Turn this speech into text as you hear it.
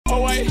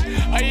Oh wait,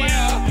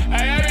 yeah.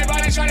 Hey,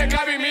 everybody trying to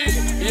copy me.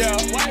 Yeah.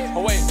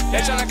 Oh wait,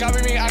 they trying to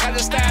copy me. I got the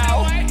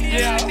style.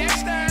 Yeah.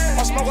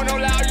 I'm smoking no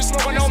loud, you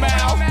smoking no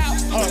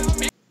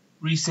mouth.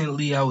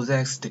 Recently, I was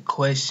asked the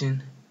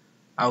question.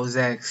 I was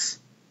asked,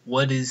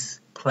 what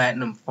is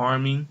platinum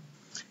farming?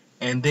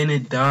 And then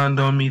it dawned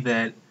on me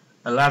that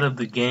a lot of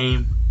the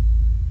game,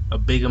 a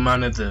big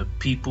amount of the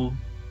people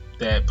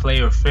that play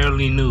are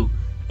fairly new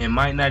and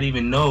might not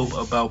even know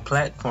about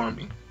plat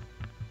farming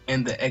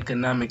and the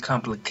economic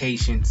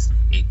complications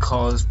it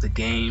caused the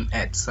game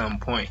at some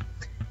point.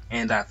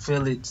 And I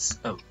feel it's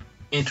an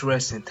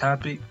interesting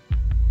topic.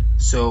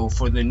 So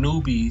for the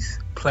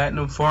newbies,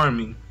 platinum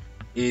farming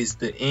is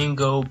the end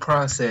goal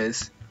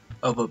process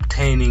of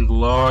obtaining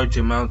large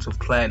amounts of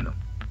platinum.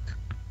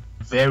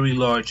 Very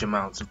large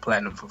amounts of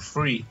platinum for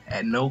free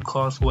at no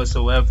cost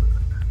whatsoever.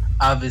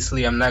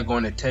 Obviously, I'm not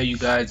going to tell you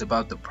guys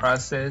about the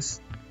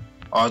process,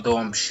 although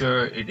I'm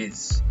sure it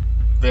is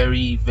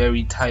very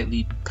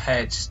tightly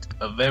patched,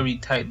 a very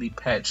tightly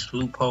patched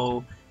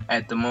loophole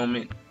at the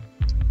moment.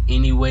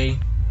 Anyway,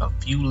 a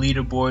few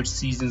leaderboard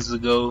seasons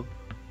ago,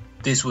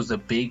 this was a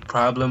big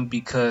problem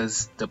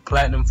because the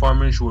platinum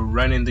farmers were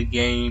running the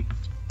game,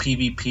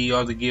 PvP,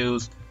 all the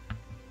guilds.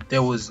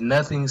 There was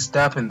nothing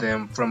stopping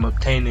them from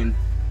obtaining,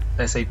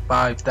 let's say,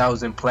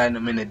 5,000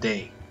 platinum in a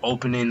day,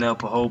 opening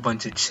up a whole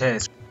bunch of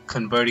chests,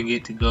 converting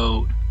it to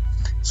gold.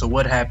 So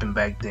what happened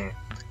back then?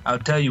 I'll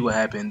tell you what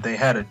happened. They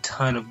had a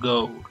ton of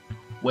gold,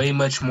 way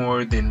much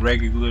more than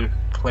regular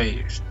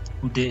players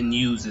who didn't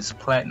use this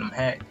platinum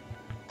hack.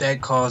 That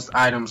caused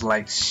items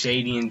like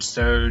Shady and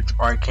Surge,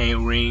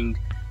 Arcane Ring,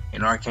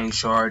 and Arcane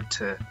Shard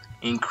to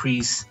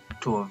increase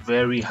to a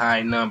very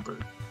high number.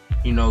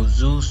 You know,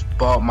 Zeus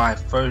bought my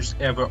first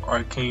ever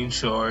Arcane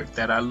Shard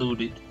that I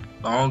looted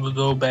long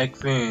ago back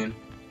then.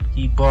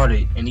 He bought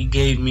it and he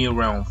gave me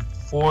around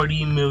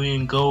 40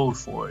 million gold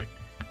for it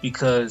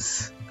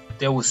because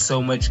there was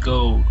so much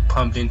gold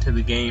pumped into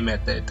the game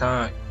at that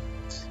time.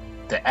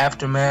 The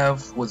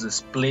aftermath was a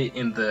split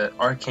in the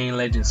Arcane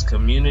Legends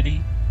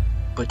community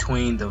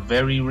between the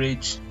very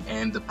rich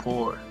and the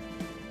poor.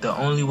 The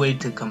only way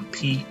to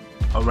compete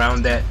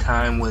around that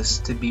time was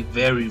to be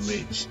very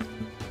rich.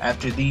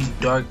 After these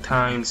dark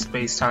times,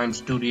 Space-Time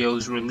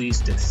Studios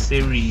released a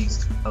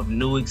series of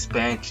new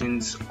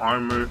expansions,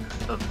 armor,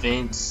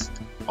 events,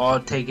 all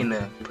taking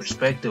a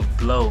perspective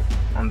blow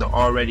on the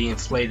already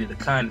inflated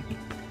economy.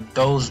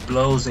 Those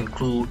blows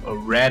include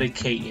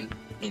eradicating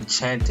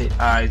enchanted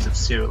eyes of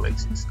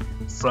Cyrillexes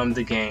from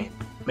the game,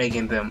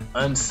 making them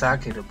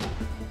unsocketable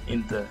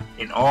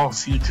in all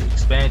future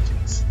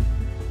expansions.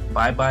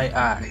 Bye bye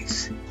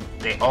eyes.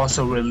 They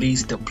also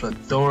released a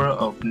plethora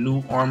of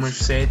new armor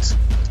sets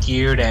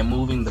geared at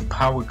moving the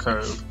power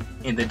curve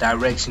in the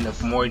direction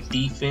of more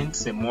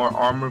defense and more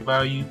armor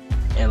value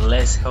and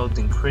less health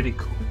and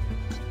critical.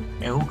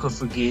 And who could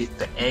forget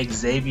the Egg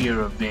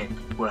Xavier event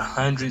where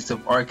hundreds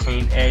of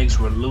arcane eggs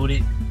were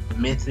looted,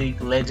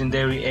 mythic,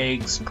 legendary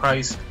eggs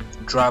price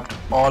dropped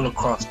all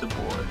across the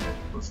board,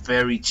 were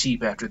very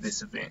cheap after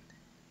this event.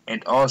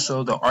 And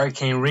also the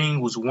Arcane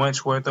Ring was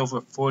once worth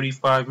over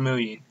 45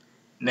 million.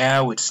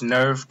 Now it's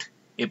nerfed,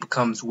 it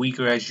becomes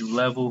weaker as you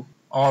level.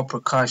 All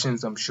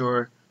precautions, I'm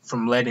sure,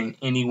 from letting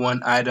any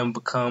one item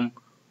become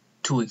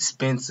too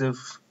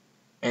expensive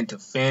and to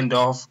fend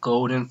off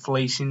gold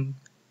inflation.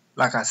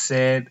 Like I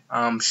said,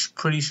 I'm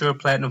pretty sure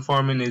platinum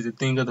farming is a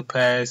thing of the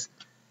past,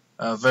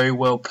 very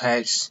well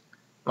patched.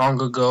 Long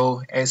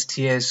ago,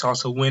 STS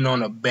also went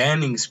on a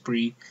banning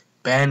spree,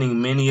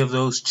 banning many of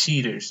those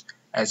cheaters,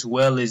 as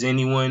well as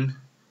anyone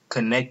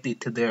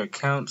connected to their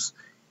accounts.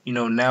 You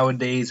know,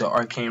 nowadays the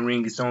Arcane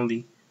Ring is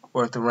only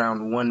worth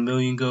around 1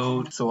 million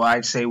gold, so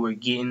I'd say we're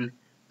getting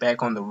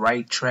back on the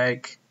right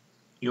track.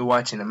 You're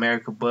watching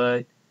America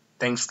Bud.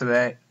 Thanks for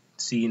that.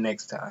 See you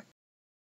next time.